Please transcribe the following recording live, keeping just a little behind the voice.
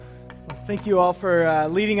Thank you all for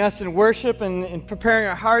leading us in worship and preparing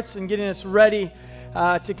our hearts and getting us ready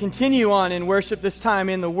to continue on in worship, this time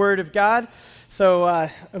in the Word of God. So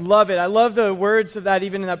I love it. I love the words of that,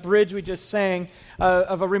 even in that bridge we just sang,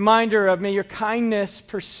 of a reminder of may your kindness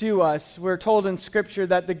pursue us. We're told in Scripture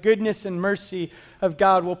that the goodness and mercy of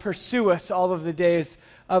God will pursue us all of the days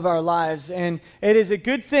of our lives. And it is a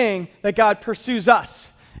good thing that God pursues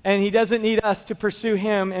us, and He doesn't need us to pursue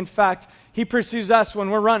Him. In fact, He pursues us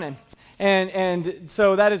when we're running. And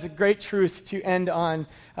so that is a great truth to end on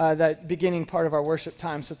that beginning part of our worship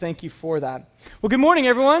time. So thank you for that. Well, good morning,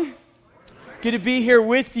 everyone. Good to be here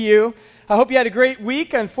with you. I hope you had a great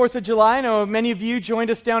week on 4th of July. I know many of you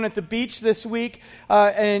joined us down at the beach this week,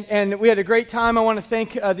 and we had a great time. I want to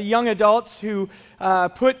thank the young adults who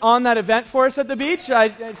put on that event for us at the beach.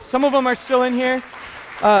 Some of them are still in here.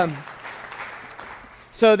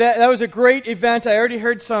 So that was a great event. I already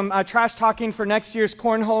heard some trash talking for next year's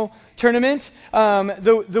cornhole tournament.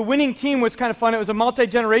 The winning team was kind of fun. It was a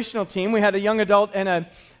multi-generational team. We had a young adult and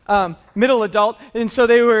a middle adult, and so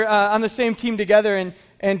they were on the same team together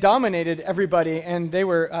and dominated everybody, and they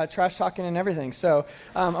were trash talking and everything. So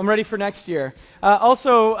I'm ready for next year.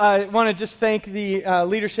 Also, I want to just thank the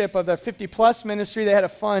leadership of the 50 Plus ministry. They had a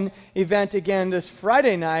fun event again this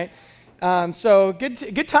Friday night. So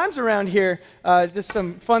good times around here, just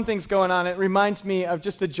some fun things going on. It reminds me of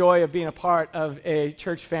just the joy of being a part of a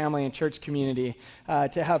church family and church community,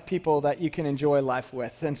 to have people that you can enjoy life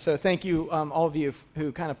with. And so thank you, all of you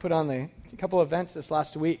who kind of put on a couple of events this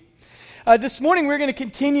last week. This morning we're going to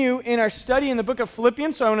continue in our study in the book of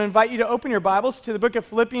Philippians, so I want to invite you to open your Bibles to the book of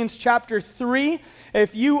Philippians chapter 3.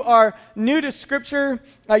 If you are new to Scripture,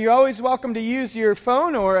 you're always welcome to use your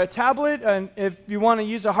phone or a tablet, and if you want to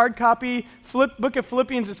use a hard copy, book of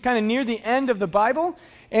Philippians is kind of near the end of the Bible,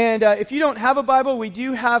 and if you don't have a Bible, we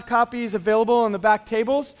do have copies available on the back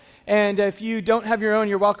tables, and if you don't have your own,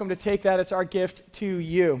 you're welcome to take that. It's our gift to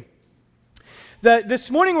you. This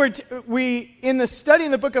morning, we in the study in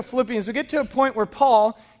the book of Philippians, we get to a point where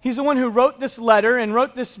Paul, he's the one who wrote this letter and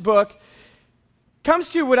wrote this book, comes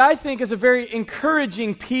to what I think is a very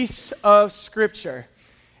encouraging piece of Scripture.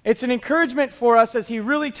 It's an encouragement for us as he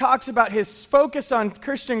really talks about his focus on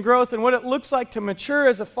Christian growth and what it looks like to mature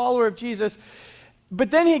as a follower of Jesus. But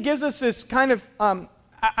then he gives us this kind of,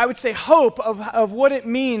 I would say, hope of what it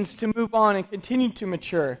means to move on and continue to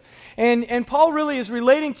mature. And Paul really is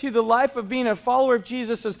relating to the life of being a follower of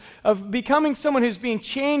Jesus, of becoming someone who's being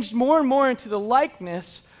changed more and more into the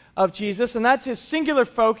likeness of Jesus, and that's his singular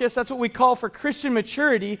focus. That's what we call for Christian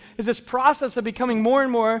maturity, is this process of becoming more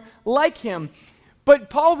and more like him. But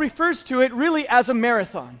Paul refers to it really as a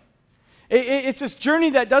marathon. It's this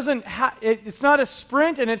journey that it's not a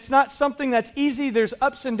sprint, and it's not something that's easy. There's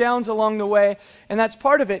ups and downs along the way, and that's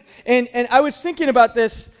part of it. And I was thinking about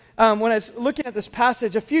this when I was looking at this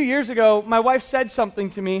passage. A few years ago, my wife said something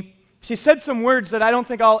to me. She said some words that I don't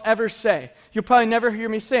think I'll ever say. You'll probably never hear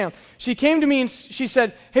me say them. She came to me and she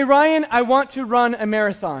said, "Hey, Ryan, I want to run a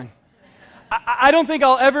marathon." I don't think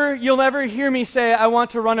you'll ever hear me say I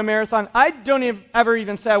want to run a marathon. I don't ever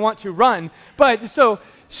even say I want to run. But so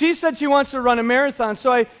she said she wants to run a marathon.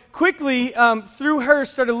 So I quickly, through her,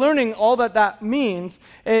 started learning all that means.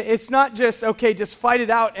 It's not just, okay, just fight it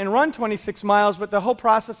out and run 26 miles, but the whole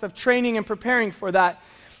process of training and preparing for that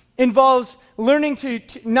involves learning to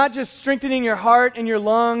not just strengthening your heart and your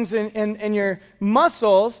lungs and your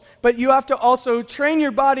muscles, but you have to also train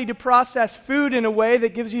your body to process food in a way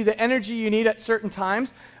that gives you the energy you need at certain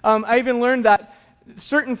times. I even learned that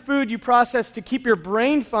certain food you process to keep your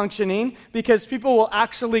brain functioning, because people will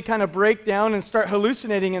actually kind of break down and start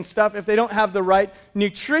hallucinating and stuff if they don't have the right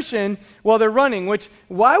nutrition while they're running, which,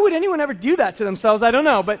 why would anyone ever do that to themselves? I don't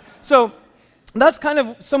know. But so that's kind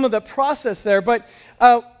of some of the process there. But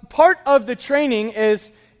part of the training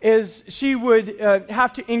is she would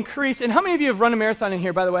have to increase. And how many of you have run a marathon in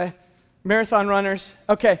here, by the way? Marathon runners?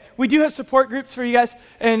 Okay. We do have support groups for you guys,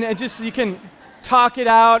 and just you can talk it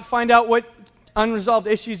out, find out what unresolved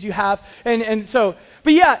issues you have. And so,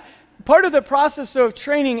 but yeah, part of the process of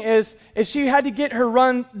training is she had to get her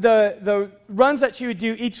run, the runs that she would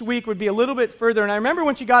do each week would be a little bit further. And I remember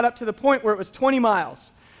when she got up to the point where it was 20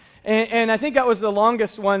 miles. And I think that was the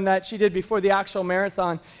longest one that she did before the actual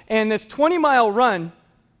marathon. And this 20-mile run,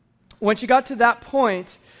 when she got to that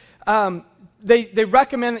point, they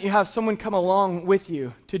recommend that you have someone come along with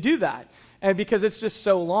you to do that, and because it's just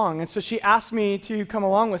so long. And so she asked me to come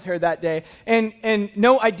along with her that day. And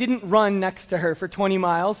no, I didn't run next to her for 20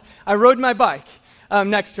 miles. I rode my bike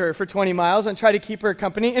next to her for 20 miles and try to keep her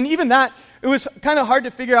company. And even that, it was kind of hard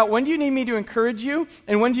to figure out, when do you need me to encourage you,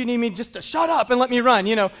 and when do you need me just to shut up and let me run?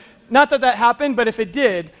 You know, Not that that happened, but if it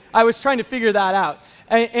did, I was trying to figure that out.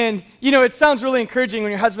 And it sounds really encouraging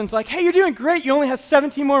when your husband's like, hey, you're doing great. You only have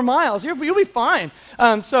 17 more miles. You'll be fine.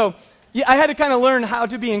 So I had to kind of learn how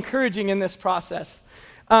to be encouraging in this process.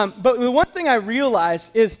 But the one thing I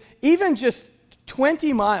realized is even just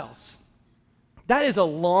 20 miles, that is a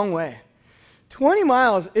long way. 20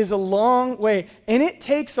 miles is a long way, and it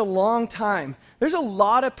takes a long time. There's a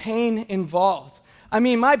lot of pain involved. I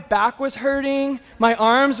mean, my back was hurting, my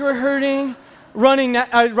arms were hurting, riding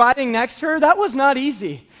next to her, that was not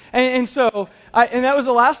easy. And that was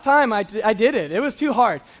the last time I did it. It was too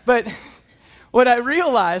hard. But what I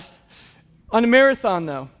realized on a marathon,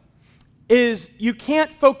 though, is you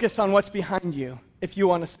can't focus on what's behind you if you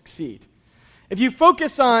want to succeed. If you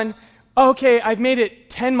focus on, okay, I've made it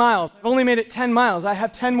 10 miles, I've only made it 10 miles, I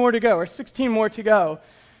have 10 more to go, or 16 more to go,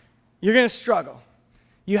 you're going to struggle.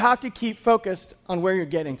 You have to keep focused on where you're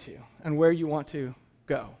getting to and where you want to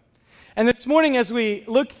go. And this morning, as we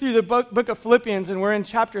look through the book of Philippians, and we're in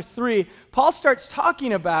chapter 3, Paul starts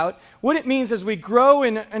talking about what it means as we grow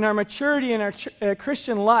in our maturity in our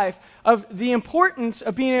Christian life, of the importance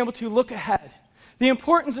of being able to look ahead. The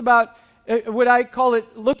importance about what I call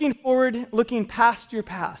it looking forward, looking past your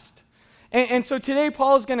past. And so today,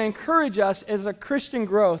 Paul is going to encourage us as a Christian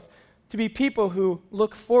growth to be people who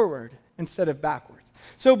look forward instead of backwards.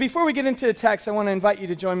 So before we get into the text, I want to invite you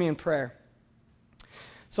to join me in prayer.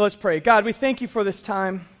 So let's pray. God, we thank you for this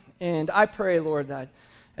time, and I pray, Lord, that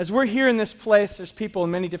as we're here in this place, there's people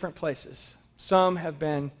in many different places. Some have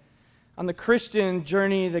been on the Christian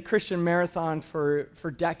journey, the Christian marathon for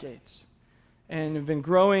decades, and have been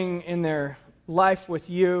growing in their life with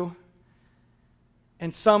you.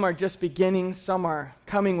 And some are just beginning, some are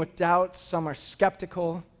coming with doubts, some are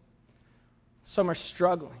skeptical, some are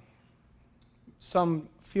struggling. Some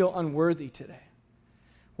feel unworthy today.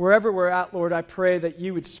 Wherever we're at, Lord, I pray that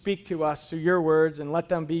you would speak to us through your words and let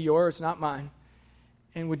them be yours, not mine.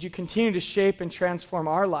 And would you continue to shape and transform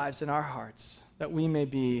our lives and our hearts, that we may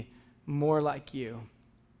be more like you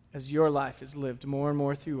as your life is lived more and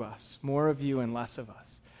more through us, more of you and less of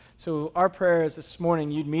us. So our prayer is this morning,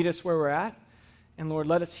 you'd meet us where we're at, and Lord,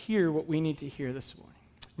 let us hear what we need to hear this morning.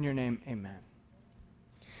 In your name, amen.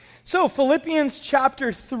 So Philippians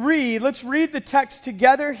chapter 3, let's read the text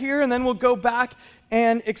together here, and then we'll go back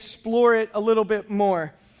and explore it a little bit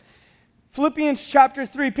more. Philippians chapter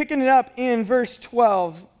 3, picking it up in verse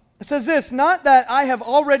 12. It says this, not that I have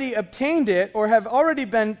already obtained it or have already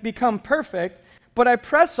become perfect, but I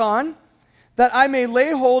press on that I may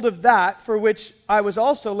lay hold of that for which I was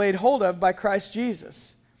also laid hold of by Christ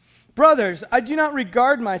Jesus. Brothers, I do not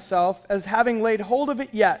regard myself as having laid hold of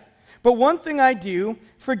it yet. But one thing I do,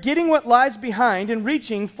 forgetting what lies behind and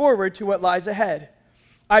reaching forward to what lies ahead.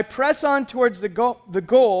 I press on towards the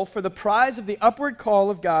goal for the prize of the upward call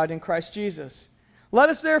of God in Christ Jesus. Let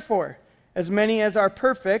us therefore, as many as are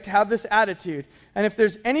perfect, have this attitude. And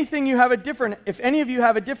if any of you have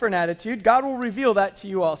a different attitude, God will reveal that to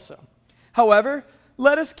you also. However,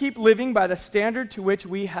 let us keep living by the standard to which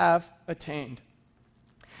we have attained.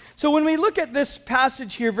 So when we look at this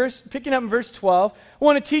passage here, picking up in verse 12, I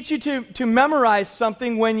want to teach you to memorize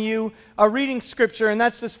something when you are reading Scripture, and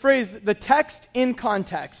that's this phrase, the text in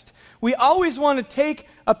context. We always want to take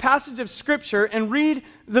a passage of Scripture and read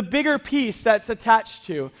the bigger piece that's attached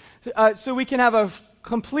to, so we can have a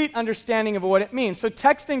complete understanding of what it means. So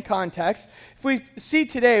text in context, if we see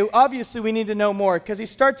today, obviously we need to know more, because he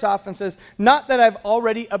starts off and says, not that I've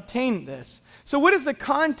already obtained this. So what is the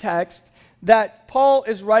context that Paul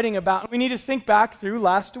is writing about? We need to think back through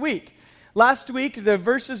last week. Last week, the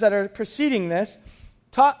verses that are preceding this,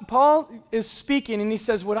 Paul is speaking, and he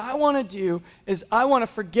says, what I want to do is I want to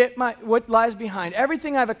forget what lies behind.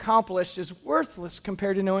 Everything I've accomplished is worthless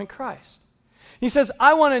compared to knowing Christ. He says,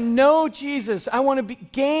 I want to know Jesus. I want to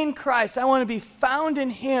gain Christ. I want to be found in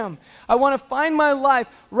him. I want to find my life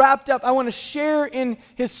wrapped up. I want to share in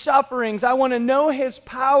his sufferings. I want to know his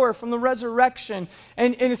power from the resurrection.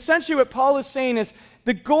 And essentially what Paul is saying is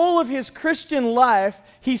the goal of his Christian life,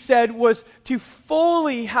 he said, was to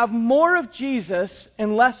fully have more of Jesus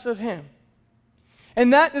and less of him.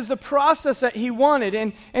 And that is the process that he wanted.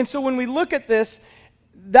 And so when we look at this,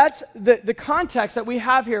 that's the context that we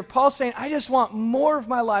have here. Paul's saying, I just want more of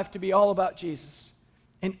my life to be all about Jesus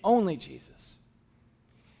and only Jesus.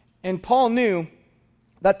 And Paul knew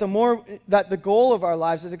that the goal of our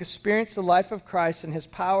lives is to experience the life of Christ and his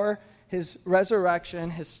power, his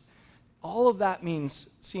resurrection, all of that means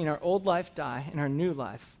seeing our old life die and our new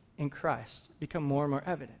life in Christ become more and more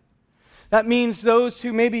evident. That means those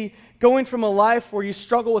who may be going from a life where you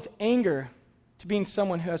struggle with anger to being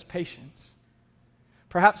someone who has patience.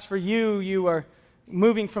 Perhaps for you are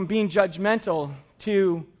moving from being judgmental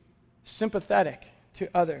to sympathetic to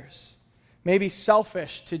others, maybe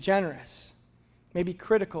selfish to generous, maybe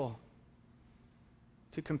critical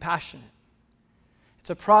to compassionate. It's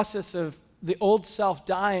a process of the old self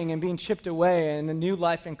dying and being chipped away and a new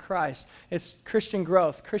life in Christ. It's Christian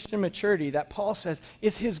growth, Christian maturity that Paul says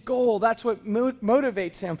is his goal. That's what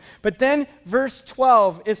motivates him. But then verse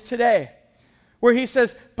 12 is today, where he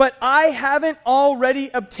says, but I haven't already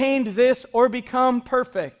obtained this or become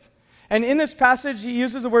perfect. And in this passage, he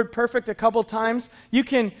uses the word perfect a couple times. You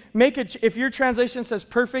can make it, if your translation says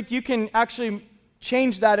perfect, you can actually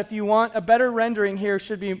change that if you want. A better rendering here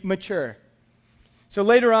should be mature. So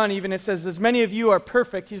later on even it says, as many of you are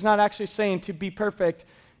perfect. He's not actually saying to be perfect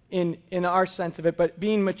in our sense of it, but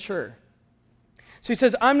being mature. So he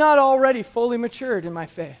says, I'm not already fully matured in my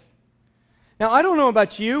faith. Now, I don't know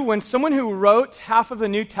about you. When someone who wrote half of the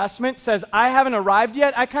New Testament says, I haven't arrived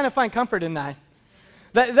yet, I kind of find comfort in that.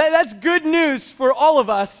 That's good news for all of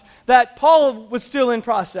us that Paul was still in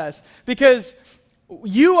process, because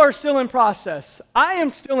you are still in process. I am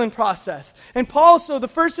still in process. And Paul, so the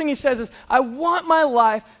first thing he says is, I want my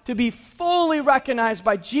life to be fully recognized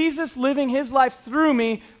by Jesus living his life through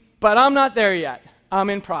me, but I'm not there yet. I'm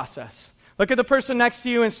in process. Look at the person next to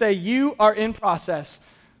you and say, you are in process.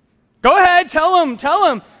 Go ahead, tell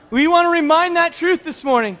them. We want to remind that truth this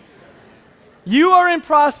morning. You are in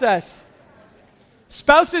process.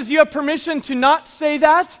 Spouses, you have permission to not say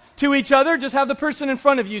that to each other. Just have the person in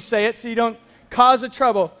front of you say it so you don't cause a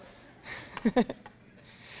trouble.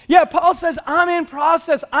 Yeah, Paul says, I'm in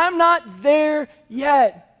process. I'm not there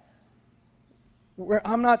yet.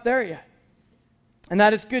 I'm not there yet. And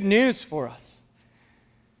that is good news for us.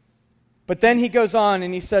 But then he goes on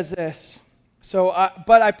and he says this,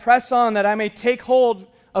 but I press on that I may take hold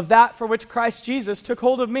of that for which Christ Jesus took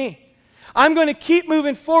hold of me. I'm going to keep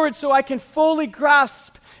moving forward so I can fully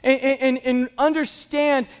grasp and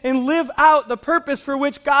understand and live out the purpose for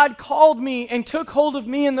which God called me and took hold of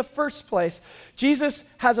me in the first place. Jesus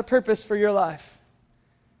has a purpose for your life.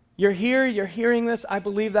 You're here, you're hearing this. I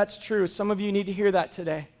believe that's true. Some of you need to hear that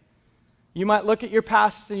today. You might look at your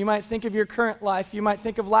past and you might think of your current life. You might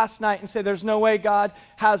think of last night and say, there's no way God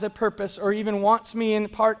has a purpose or even wants me in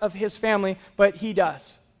part of his family, but he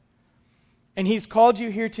does. And he's called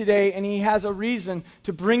you here today, and he has a reason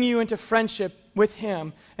to bring you into friendship with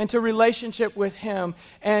him and to relationship with him.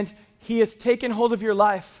 And he has taken hold of your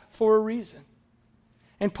life for a reason.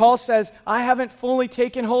 And Paul says, I haven't fully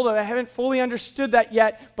taken hold of it. I haven't fully understood that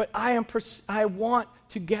yet, but I want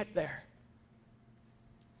to get there.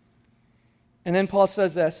 And then Paul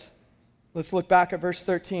says this. Let's look back at verse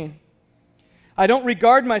 13. I don't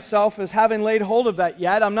regard myself as having laid hold of that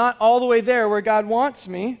yet. I'm not all the way there where God wants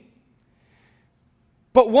me.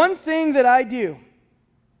 But one thing that I do,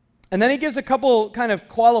 and then he gives a couple kind of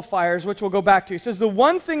qualifiers, which we'll go back to. He says, the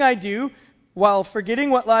one thing I do, while forgetting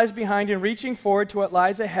what lies behind and reaching forward to what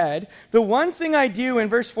lies ahead, the one thing I do in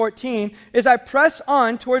verse 14 is I press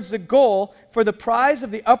on towards the goal for the prize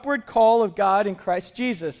of the upward call of God in Christ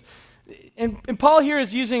Jesus. And Paul here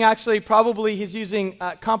is using, he's using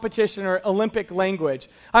competition or Olympic language.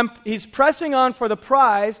 He's pressing on for the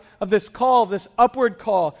prize of this call, this upward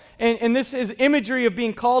call. And this is imagery of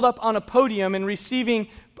being called up on a podium and receiving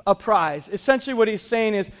a prize. Essentially what he's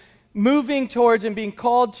saying is moving towards and being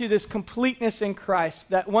called to this completeness in Christ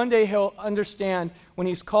that one day he'll understand when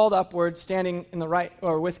he's called upward, standing in the right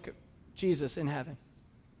or with Jesus in heaven.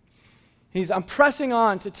 I'm pressing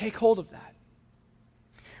on to take hold of that.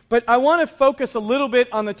 But I want to focus a little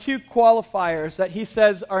bit on the two qualifiers that he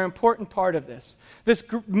says are an important part of this. This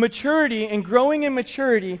maturity and growing in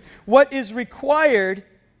maturity, what is required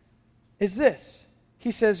is this.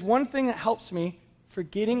 He says, one thing that helps me,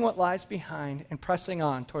 forgetting what lies behind and pressing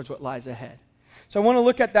on towards what lies ahead. So I want to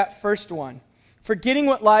look at that first one. Forgetting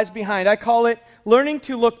what lies behind. I call it learning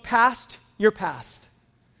to look past your past.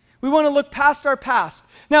 We want to look past our past.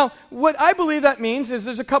 Now, what I believe that means is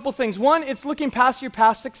there's a couple things. One, it's looking past your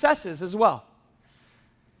past successes as well.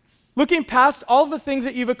 Looking past all the things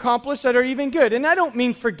that you've accomplished that are even good. And I don't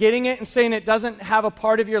mean forgetting it and saying it doesn't have a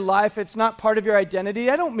part of your life, it's not part of your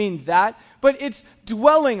identity. I don't mean that, but it's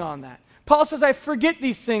dwelling on that. Paul says, I forget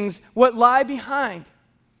these things, what lie behind.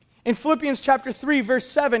 In Philippians chapter 3, verse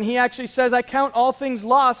 7, he actually says, I count all things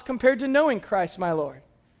lost compared to knowing Christ my Lord.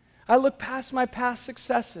 I look past my past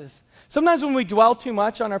successes. Sometimes when we dwell too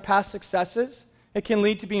much on our past successes, it can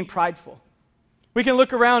lead to being prideful. We can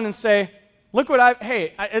look around and say, look what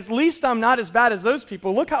at least I'm not as bad as those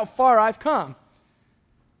people. Look how far I've come.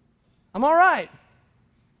 I'm all right.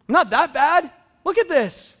 I'm not that bad. Look at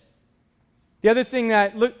this. The other thing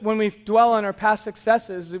that, look, when we dwell on our past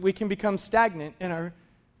successes, we can become stagnant in our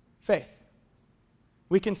faith.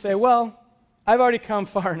 We can say, well, I've already come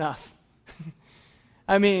far enough.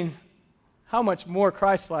 I mean, how much more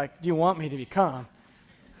Christ-like do you want me to become?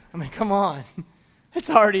 I mean, come on. It's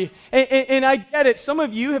already, and I get it. Some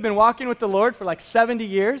of you have been walking with the Lord for like 70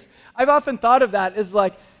 years. I've often thought of that as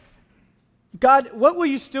like, God, what will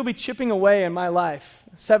you still be chipping away in my life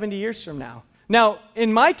 70 years from now? Now,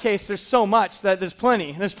 in my case, there's so much that there's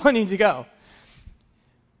plenty to go.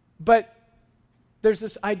 But there's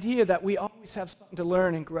this idea that we always have something to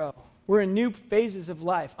learn and grow. We're in new phases of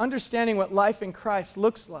life. Understanding what life in Christ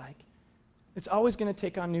looks like, it's always going to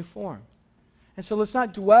take on new form. And so let's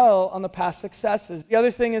not dwell on the past successes. The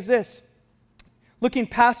other thing is this, looking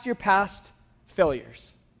past your past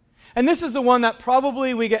failures. And this is the one that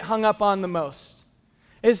probably we get hung up on the most,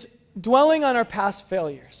 is dwelling on our past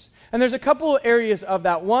failures. And there's a couple of areas of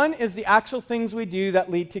that. One is the actual things we do that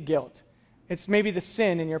lead to guilt. It's maybe the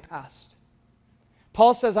sin in your past.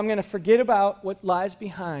 Paul says, I'm going to forget about what lies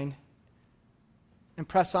behind and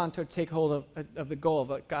press on to take hold of the goal of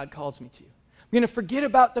what God calls me to. I'm going to forget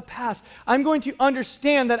about the past. I'm going to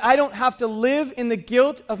understand that I don't have to live in the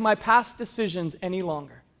guilt of my past decisions any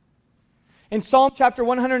longer. In Psalm chapter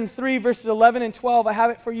 103, verses 11 and 12, I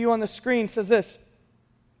have it for you on the screen, says this.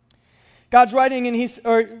 God's writing,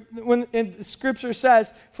 when the scripture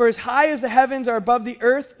says, for as high as the heavens are above the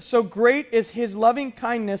earth, so great is his loving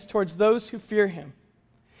kindness towards those who fear him.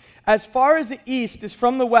 As far as the east is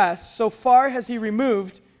from the west, so far has he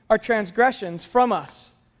removed our transgressions from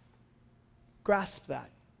us. Grasp that.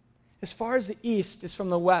 As far as the east is from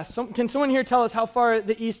the west. Can someone here tell us how far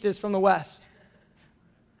the east is from the west?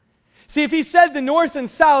 See, if he said the north and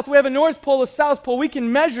south, we have a north pole, a south pole, we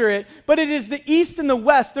can measure it, but it is the east and the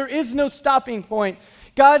west. There is no stopping point.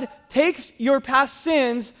 God takes your past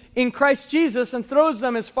sins in Christ Jesus and throws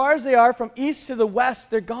them as far as they are from east to the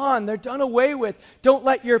west. They're gone. They're done away with. Don't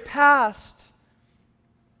let your past,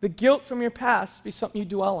 the guilt from your past, be something you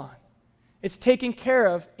dwell on. It's taken care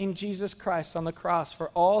of in Jesus Christ on the cross for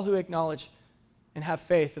all who acknowledge and have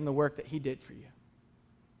faith in the work that he did for you.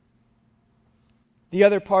 The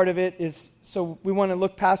other part of it is, so we want to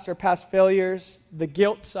look past our past failures, the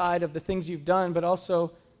guilt side of the things you've done, but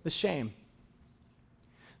also the shame.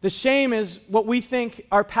 The shame is what we think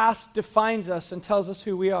our past defines us and tells us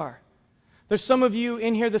who we are. There's some of you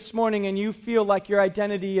in here this morning and you feel like your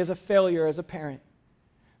identity is a failure as a parent.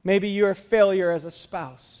 Maybe you're a failure as a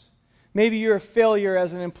spouse. Maybe you're a failure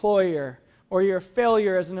as an employer, or you're a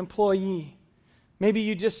failure as an employee. Maybe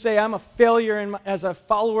you just say, I'm a failure as a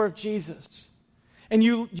follower of Jesus. And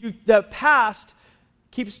the past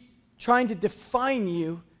keeps trying to define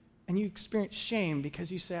you, and you experience shame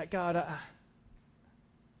because you say, God,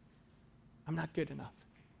 I'm not good enough.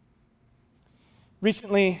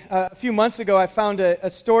 Recently, a few months ago, I found a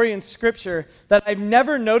story in Scripture that I've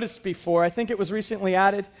never noticed before. I think it was recently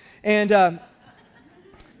added. And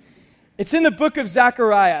it's in the book of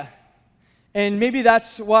Zechariah. And maybe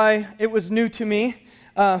that's why it was new to me.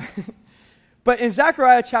 But in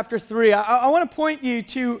Zechariah chapter 3, I want to point you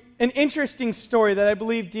to an interesting story that I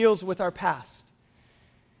believe deals with our past.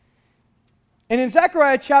 And in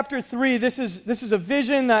Zechariah chapter 3, this is a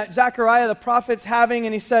vision that Zechariah the prophet's having,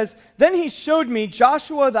 and he says, then he showed me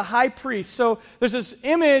Joshua the high priest. So there's this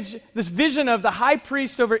image, this vision of the high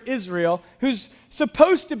priest over Israel, who's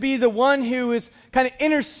supposed to be the one who is kind of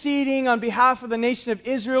interceding on behalf of the nation of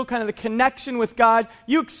Israel, kind of the connection with God.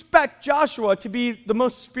 You expect Joshua to be the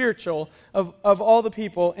most spiritual of all the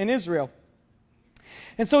people in Israel.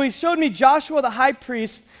 And so he showed me Joshua the high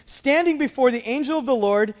priest standing before the angel of the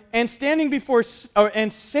Lord and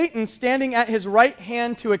Satan standing at his right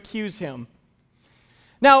hand to accuse him.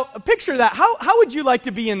 Now, picture that. How would you like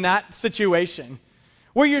to be in that situation?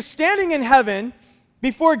 Where you're standing in heaven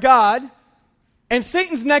before God and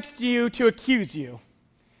Satan's next to you to accuse you.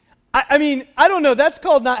 I mean, I don't know. That's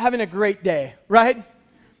called not having a great day, right?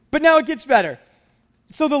 But now it gets better.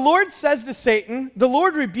 So the Lord says to Satan, the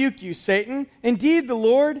Lord rebuke you, Satan. Indeed, the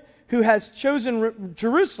Lord who has chosen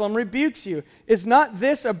Jerusalem rebukes you. Is not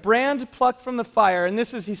this a brand plucked from the fire? And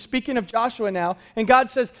he's speaking of Joshua now. And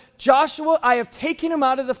God says, Joshua, I have taken him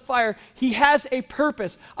out of the fire. He has a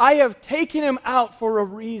purpose. I have taken him out for a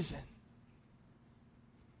reason.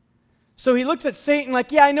 So he looks at Satan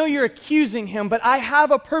like, yeah, I know you're accusing him, but I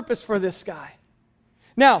have a purpose for this guy.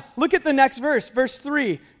 Now, look at the next verse, verse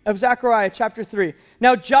 3 of Zechariah chapter 3.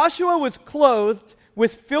 Now Joshua was clothed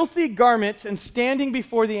with filthy garments and standing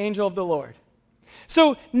before the angel of the Lord.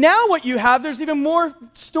 So now what you have, there's even more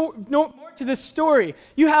to this story.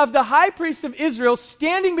 You have the high priest of Israel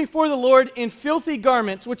standing before the Lord in filthy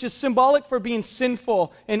garments, which is symbolic for being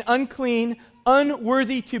sinful and unclean,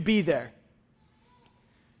 unworthy to be there.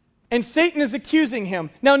 And Satan is accusing him.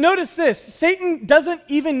 Now notice this, Satan doesn't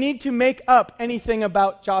even need to make up anything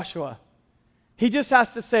about Joshua. He just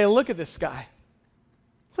has to say, look at this guy.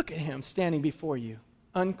 Look at him standing before you,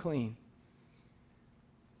 unclean.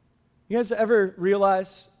 You guys ever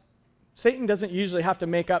realize Satan doesn't usually have to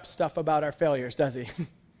make up stuff about our failures, does he?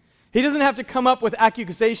 He doesn't have to come up with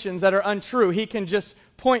accusations that are untrue. He can just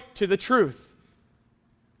point to the truth.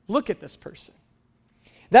 Look at this person.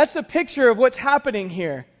 That's a picture of what's happening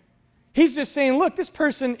here. He's just saying, look, this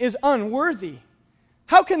person is unworthy.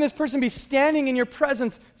 How can this person be standing in your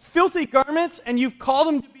presence, filthy garments, and you've called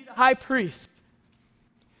him to be the high priest?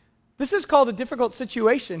 This is called a difficult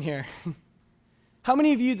situation here. How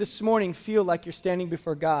many of you this morning feel like you're standing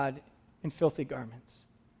before God in filthy garments?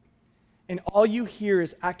 And all you hear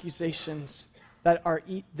is accusations that are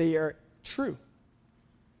true.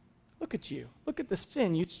 Look at you. Look at the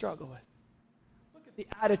sin you struggle with. Look at the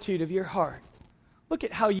attitude of your heart. Look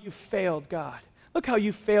at how you failed God. Look how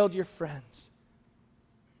you failed your friends.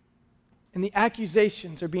 And the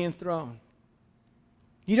accusations are being thrown.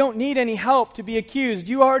 You don't need any help to be accused.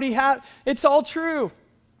 You already have. It's all true.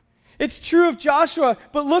 It's true of Joshua,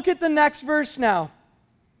 but look at the next verse now.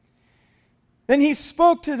 Then he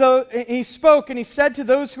spoke and he said to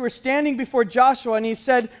those who were standing before Joshua, and he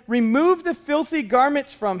said, remove the filthy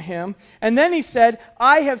garments from him. And then he said,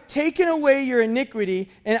 I have taken away your iniquity,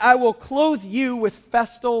 and I will clothe you with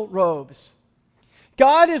festal robes.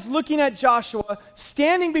 God is looking at Joshua,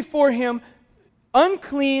 standing before him,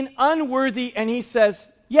 unclean, unworthy, and he says,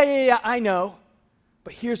 yeah, I know,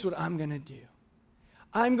 but here's what I'm going to do.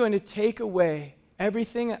 I'm going to take away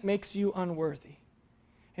everything that makes you unworthy,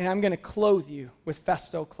 and I'm going to clothe you with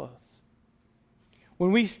festal clothes.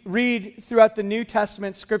 When we read throughout the New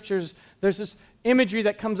Testament scriptures, there's this imagery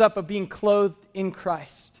that comes up of being clothed in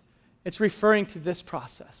Christ. It's referring to this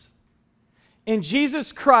process. In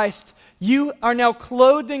Jesus Christ, you are now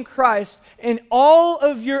clothed in Christ, and all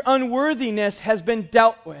of your unworthiness has been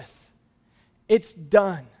dealt with. It's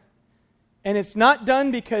done. And it's not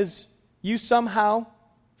done because you somehow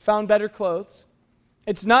found better clothes.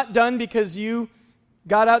 It's not done because you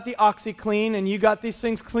got out the OxyClean and you got these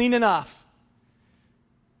things clean enough.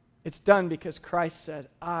 It's done because Christ said,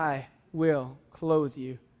 I will clothe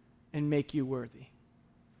you and make you worthy.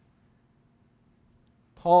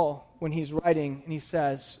 Paul, when he's writing, and he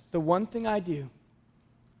says, the one thing I do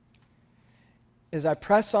is I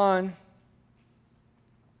press on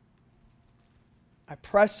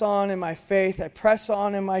in my faith, I press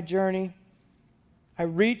on in my journey, I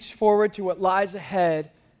reach forward to what lies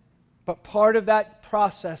ahead, but part of that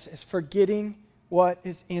process is forgetting what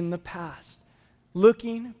is in the past,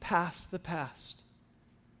 looking past the past.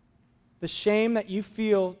 The shame that you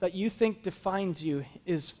feel, that you think defines you,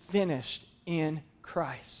 is finished in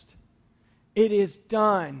Christ. It is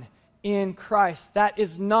done in Christ. That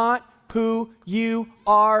is not who you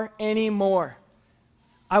are anymore.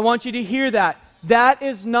 I want you to hear that. That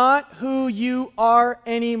is not who you are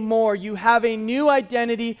anymore. You have a new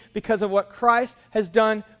identity because of what Christ has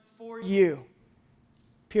done for you.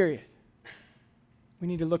 Period. We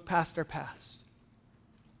need to look past our past.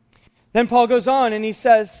 Then Paul goes on and he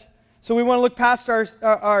says, so we want to look past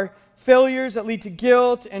our failures that lead to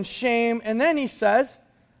guilt and shame. And then he says,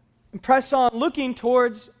 press on looking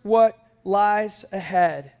towards what lies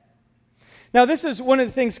ahead. Now this is one of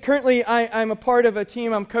the things, currently I'm a part of a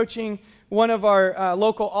team, I'm coaching one of our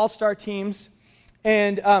local all-star teams.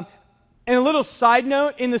 And a little side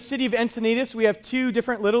note, in the city of Encinitas, we have 2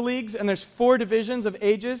 different little leagues, and there's 4 divisions of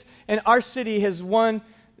ages, and our city has won,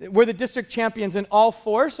 we're the district champions in all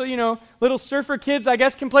 4, so, little surfer kids, I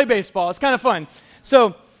guess, can play baseball. It's kind of fun.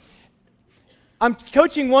 So I'm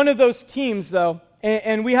coaching one of those teams, though,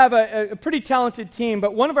 and we have a pretty talented team,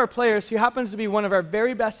 but one of our players, who happens to be one of our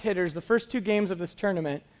very best hitters, the first 2 games of this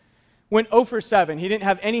tournament, went 0 for 7. He didn't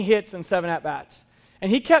have any hits and 7 at-bats.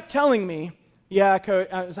 And he kept telling me, yeah, coach,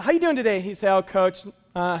 I was, how you doing today? He'd say, oh, coach,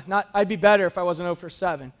 I'd be better if I wasn't 0 for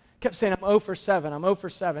 7. Kept saying, I'm 0 for 7, I'm 0 for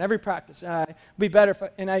 7. Every practice, I'd be better if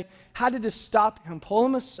and I had to just stop him, pull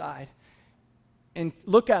him aside, and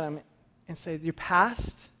look at him and say, your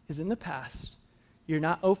past is in the past. You're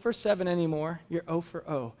not 0 for 7 anymore, you're 0 for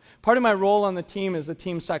 0. Part of my role on the team is the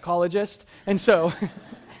team psychologist, and so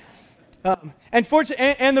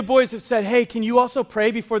And the boys have said, hey, can you also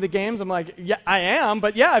pray before the games? I'm like, yeah, I am,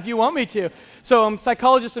 but yeah, if you want me to. So I'm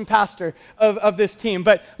psychologist and pastor of this team.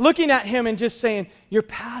 But looking at him and just saying, you're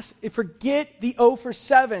past, forget the 0 for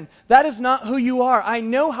 7. That is not who you are. I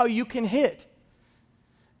know how you can hit.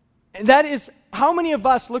 And that is, how many of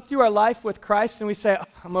us look through our life with Christ and we say, oh,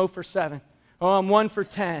 I'm 0 for 7. Oh, I'm 1 for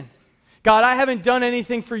 10. God, I haven't done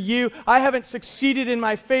anything for you. I haven't succeeded in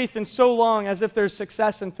my faith in so long, as if there's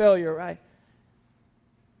success and failure, right?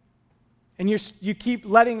 And you keep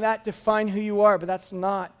letting that define who you are, but that's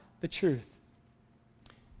not the truth.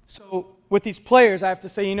 So with these players, I have to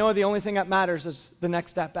say, the only thing that matters is the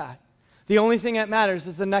next at-bat. The only thing that matters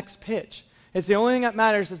is the next pitch. It's the only thing that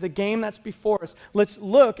matters is the game that's before us. Let's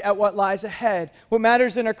look at what lies ahead. What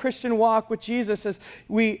matters in our Christian walk with Jesus as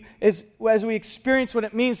we experience what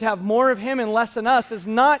it means to have more of Him and less in us is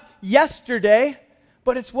not yesterday,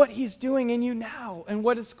 but it's what He's doing in you now and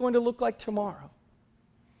what it's going to look like tomorrow.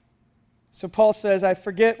 So Paul says, I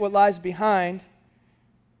forget what lies behind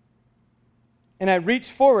and I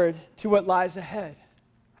reach forward to what lies ahead.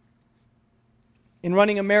 In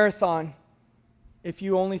running a marathon, if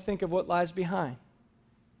you only think of what lies behind,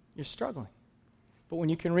 you're struggling. But when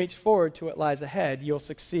you can reach forward to what lies ahead, you'll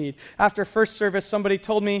succeed. After first service, somebody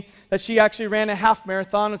told me that she actually ran a half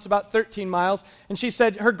marathon. It's about 13 miles. And she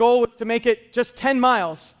said her goal was to make it just 10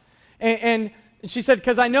 miles. And she said,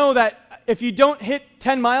 because I know that if you don't hit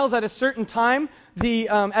 10 miles at a certain time,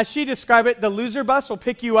 as she described it, the loser bus will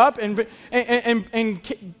pick you up and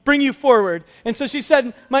bring you forward. And so she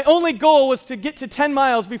said, my only goal was to get to 10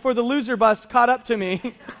 miles before the loser bus caught up to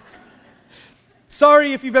me.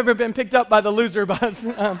 Sorry if you've ever been picked up by the loser bus.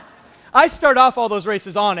 I start off all those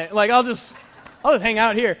races on it. Like, I'll just hang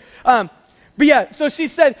out here. But yeah, so she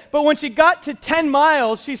said, but when she got to 10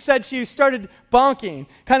 miles, she said she started bonking,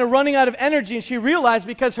 kind of running out of energy, and she realized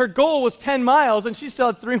because her goal was 10 miles and she still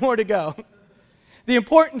had 3 more to go. The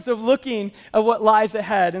importance of looking at what lies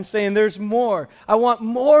ahead and saying, there's more. I want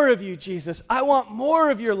more of you, Jesus. I want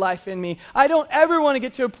more of your life in me. I don't ever want to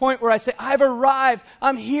get to a point where I say, I've arrived.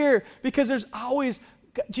 I'm here. Because there's always,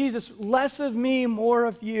 Jesus, less of me, more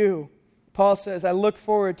of you. Paul says, I reach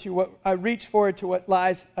forward to what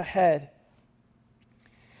lies ahead.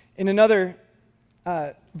 In another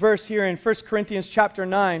verse here in 1 Corinthians chapter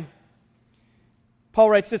 9, Paul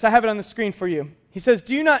writes this. I have it on the screen for you. He says,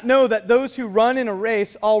 do you not know that those who run in a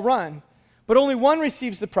race all run, but only one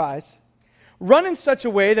receives the prize? Run in such a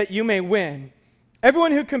way that you may win.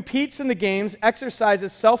 Everyone who competes in the games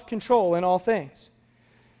exercises self-control in all things.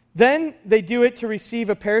 Then they do it to receive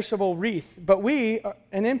a perishable wreath, but we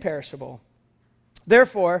an imperishable.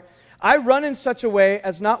 Therefore, I run in such a way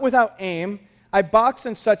as not without aim. I box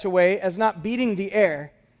in such a way as not beating the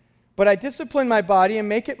air. But I discipline my body and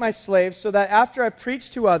make it my slave so that after I've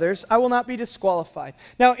preached to others, I will not be disqualified.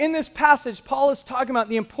 Now, in this passage, Paul is talking about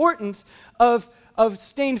the importance of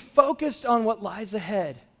staying focused on what lies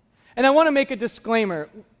ahead. And I want to make a disclaimer.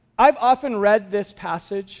 I've often read this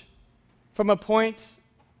passage from a point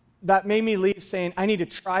that made me leave saying, I need to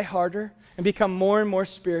try harder and become more and more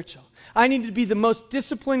spiritual. I need to be the most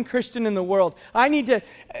disciplined Christian in the world.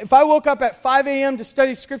 If I woke up at 5 a.m. to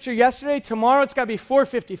study Scripture yesterday, tomorrow it's got to be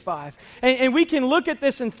 4:55. And we can look at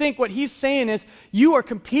this and think what he's saying is, you are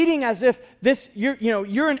competing as if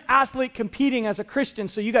you're an athlete competing as a Christian,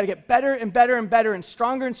 so you got to get better and better and better and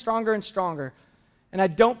stronger and stronger and stronger. And I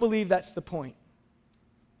don't believe that's the point.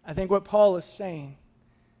 I think what Paul is saying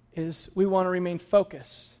is we want to remain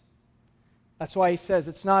focused. That's why he says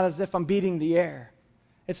it's not as if I'm beating the air.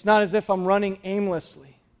 It's not as if I'm running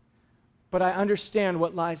aimlessly. But I understand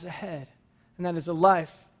what lies ahead, and that is a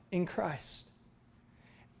life in Christ.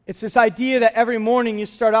 It's this idea that every morning you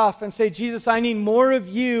start off and say, Jesus, I need more of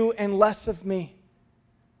you and less of me.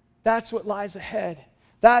 That's what lies ahead.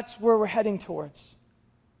 That's where we're heading towards.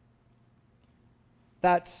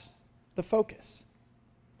 That's the focus.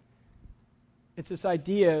 It's this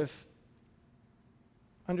idea of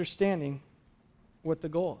understanding what the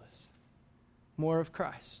goal is. More of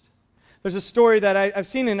Christ. There's a story that I've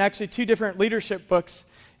seen in actually 2 different leadership books,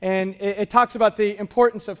 and it talks about the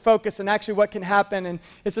importance of focus and actually what can happen. And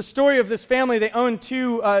it's a story of this family. They owned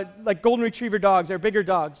 2 golden retriever dogs. They're bigger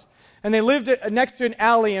dogs. And they lived next to an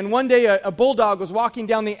alley, and one day a bulldog was walking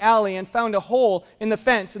down the alley and found a hole in the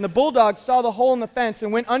fence. And the bulldog saw the hole in the fence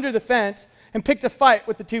and went under the fence and picked a fight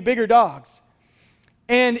with the 2 bigger dogs.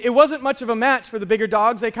 And it wasn't much of a match for the bigger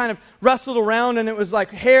dogs. They kind of wrestled around, and it was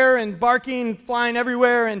like hair and barking flying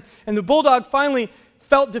everywhere. And the bulldog finally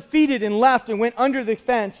felt defeated and left and went under the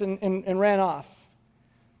fence and ran off.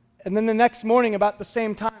 And then the next morning, about the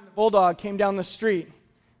same time, the bulldog came down the street.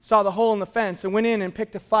 saw the hole in the fence and went in and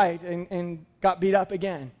picked a fight and got beat up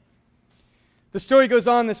again. The story goes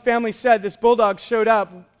on, this family said this bulldog showed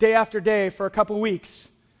up day after day for a couple weeks.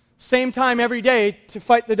 Same time every day to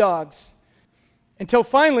fight the dogs. Until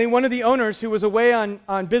finally, one of the owners who was away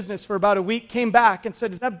on business for about a week came back and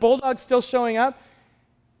said, "Is that bulldog still showing up?"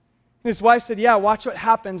 And his wife said, "Yeah, watch what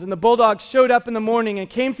happens." And the bulldog showed up in the morning and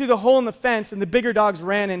came through the hole in the fence, and the bigger dogs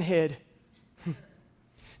ran and hid.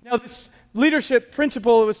 Now, this leadership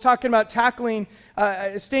principle was talking about tackling,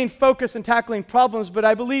 staying focused and tackling problems, but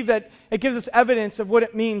I believe that it gives us evidence of what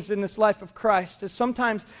it means in this life of Christ. Is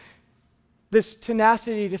sometimes this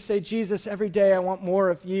tenacity to say, "Jesus, every day I want more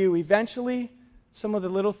of you." Eventually, some of the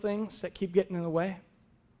little things that keep getting in the way,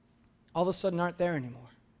 all of a sudden aren't there anymore.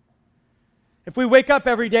 If we wake up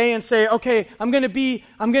every day and say, "Okay, I'm going to be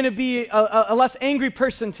a less angry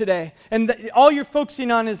person today," and all you're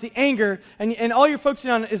focusing on is the anger, and all you're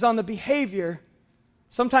focusing on is on the behavior,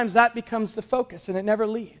 sometimes that becomes the focus, and it never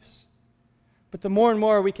leaves. But the more and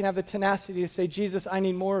more we can have the tenacity to say, "Jesus, I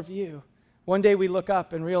need more of you," one day we look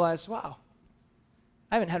up and realize, "Wow,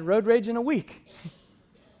 I haven't had road rage in a week."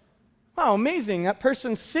 Wow, amazing. That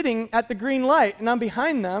person's sitting at the green light, and I'm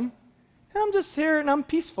behind them, and I'm just here, and I'm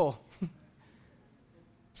peaceful.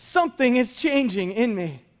 Something is changing in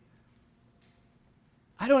me.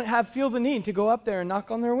 I don't feel the need to go up there and knock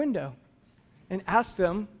on their window and ask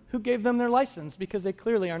them who gave them their license, because they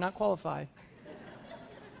clearly are not qualified.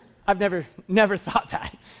 I've never thought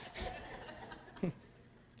that.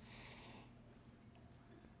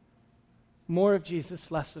 More of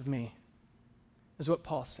Jesus, less of me, is what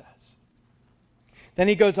Paul says. Then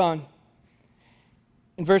he goes on.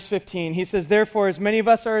 In verse 15, he says, "Therefore, as many of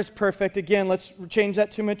us are as perfect," again, let's change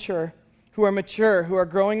that to mature, who are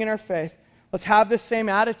growing in our faith, let's have this same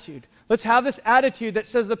attitude. Let's have this attitude that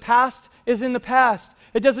says the past is in the past.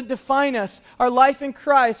 It doesn't define us. Our life in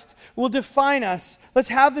Christ will define us. Let's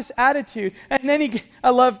have this attitude. And then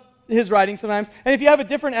I love his writing sometimes, and if you have a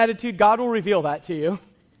different attitude, God will reveal that to you.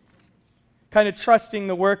 Kind of trusting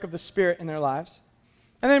the work of the Spirit in their lives.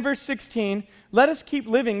 And then verse 16, "Let us keep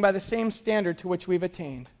living by the same standard to which we've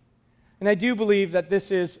attained." And I do believe that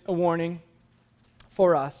this is a warning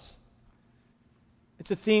for us.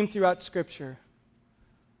 It's a theme throughout Scripture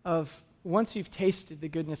of once you've tasted the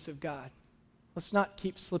goodness of God, let's not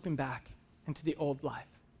keep slipping back into the old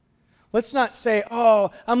life. Let's not say,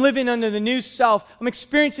 "Oh, I'm living under the new self. I'm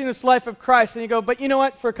experiencing this life of Christ." And you go, "But you know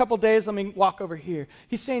what? For a couple days, let me walk over here."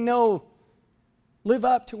 He's saying, "No. Live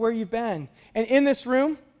up to where you've been." And in this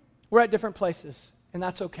room, we're at different places, and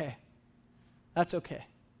that's okay. That's okay.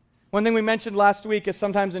 One thing we mentioned last week is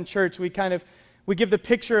sometimes in church, we give the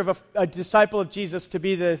picture of a disciple of Jesus to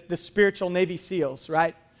be the spiritual Navy SEALs,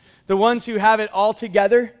 right? The ones who have it all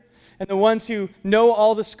together, and the ones who know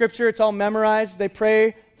all the Scripture, it's all memorized. They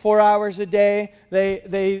pray 4 hours a day.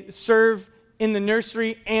 They serve in the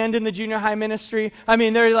nursery and in the junior high ministry. I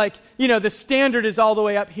mean, they're like, the standard is all the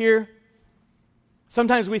way up here.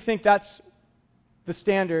 Sometimes we think that's the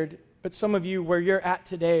standard, but some of you, where you're at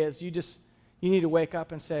today, is you need to wake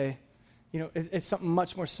up and say, it's something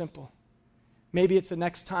much more simple. Maybe it's the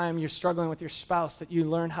next time you're struggling with your spouse that you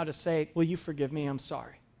learn how to say, "Will you forgive me? I'm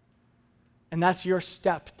sorry." And that's your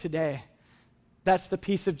step today. That's the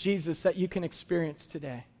peace of Jesus that you can experience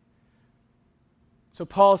today. So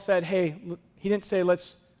Paul said, hey, he didn't say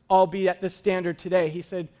let's all be at this standard today. He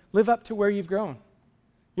said, live up to where you've grown.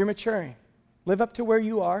 You're maturing. Live up to where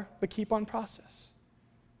you are, but keep on process.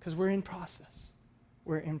 Because we're in process.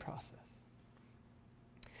 We're in process.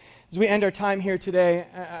 As we end our time here today,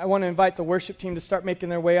 I want to invite the worship team to start making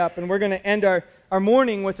their way up, and we're going to end our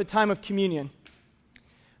morning with a time of communion.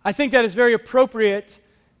 I think that is very appropriate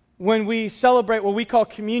when we celebrate what we call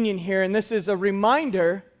communion here, and this is a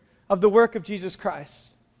reminder of the work of Jesus Christ.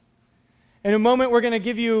 In a moment, we're going to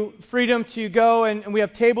give you freedom to go, and we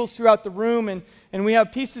have tables throughout the room, and we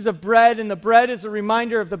have pieces of bread, and the bread is a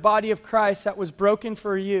reminder of the body of Christ that was broken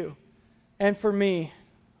for you and for me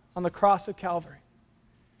on the cross of Calvary.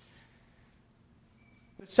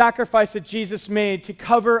 The sacrifice that Jesus made to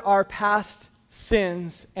cover our past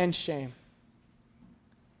sins and shame.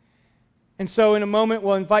 And so in a moment,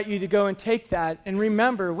 we'll invite you to go and take that and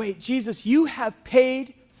remember, wait, Jesus, you have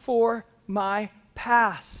paid for my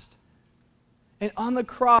past. And on the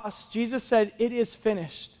cross, Jesus said, it is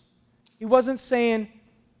finished. He wasn't saying,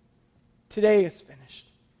 today is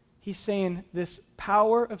finished. He's saying, this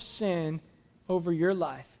power of sin over your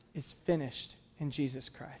life is finished in Jesus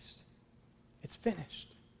Christ. It's finished.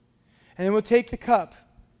 And then we'll take the cup,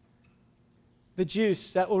 the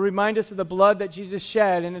juice that will remind us of the blood that Jesus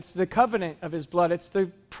shed, and it's the covenant of his blood. It's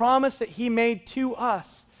the promise that he made to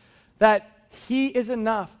us that he is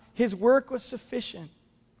enough. His work was sufficient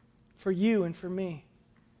for you and for me.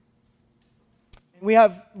 We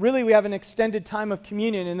have an extended time of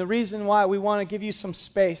communion, and the reason why we want to give you some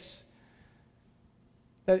space,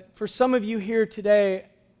 that for some of you here today,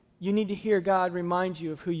 you need to hear God remind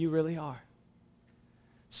you of who you really are.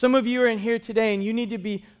 Some of you are in here today, and you need to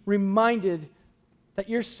be reminded that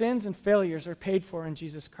your sins and failures are paid for in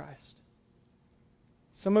Jesus Christ.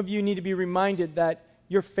 Some of you need to be reminded that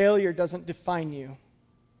your failure doesn't define you,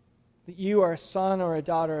 that you are a son or a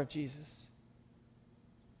daughter of Jesus.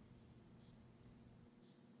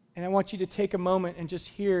 And I want you to take a moment and just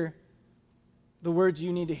hear the words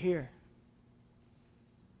you need to hear.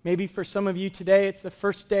 Maybe for some of you today, it's the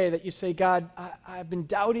first day that you say, God, I've been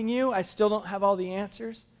doubting you. I still don't have all the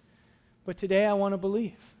answers. But today I want to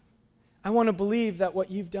believe. I want to believe that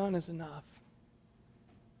what you've done is enough.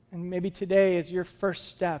 And maybe today is your first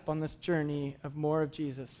step on this journey of more of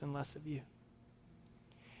Jesus and less of you.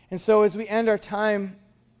 And so as we end our time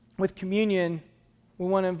with communion, we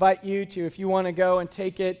want to invite you to, if you want to go and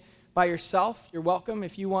take it by yourself, you're welcome.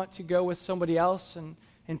 If you want to go with somebody else and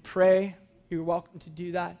pray, you're welcome to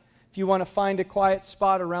do that. If you want to find a quiet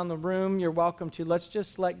spot around the room, you're welcome to. Let's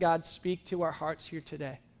just let God speak to our hearts here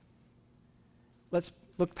today. Let's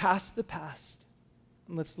look past the past,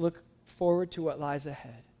 and let's look forward to what lies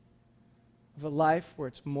ahead of a life where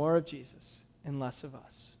it's more of Jesus and less of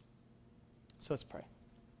us. So let's pray.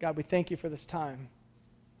 God, we thank you for this time.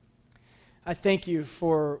 I thank you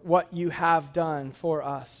for what you have done for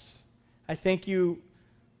us. I thank you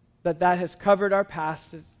that has covered our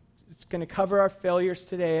past. It's going to cover our failures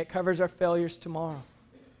today. It covers our failures tomorrow.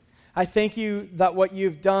 I thank you that what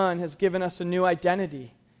you've done has given us a new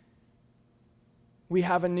identity. We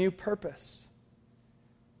have a new purpose.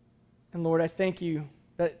 And Lord, I thank you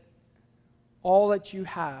that all that you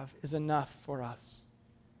have is enough for us.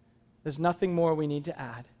 There's nothing more we need to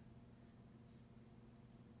add.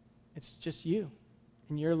 It's just you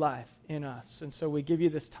and your life in us. And so we give you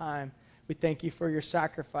this time. We thank you for your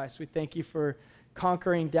sacrifice. We thank you for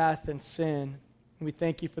conquering death and sin. And we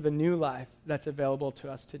thank you for the new life that's available to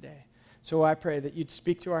us today. So I pray that you'd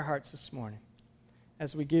speak to our hearts this morning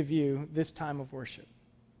as we give you this time of worship.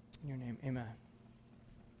 In your name, amen.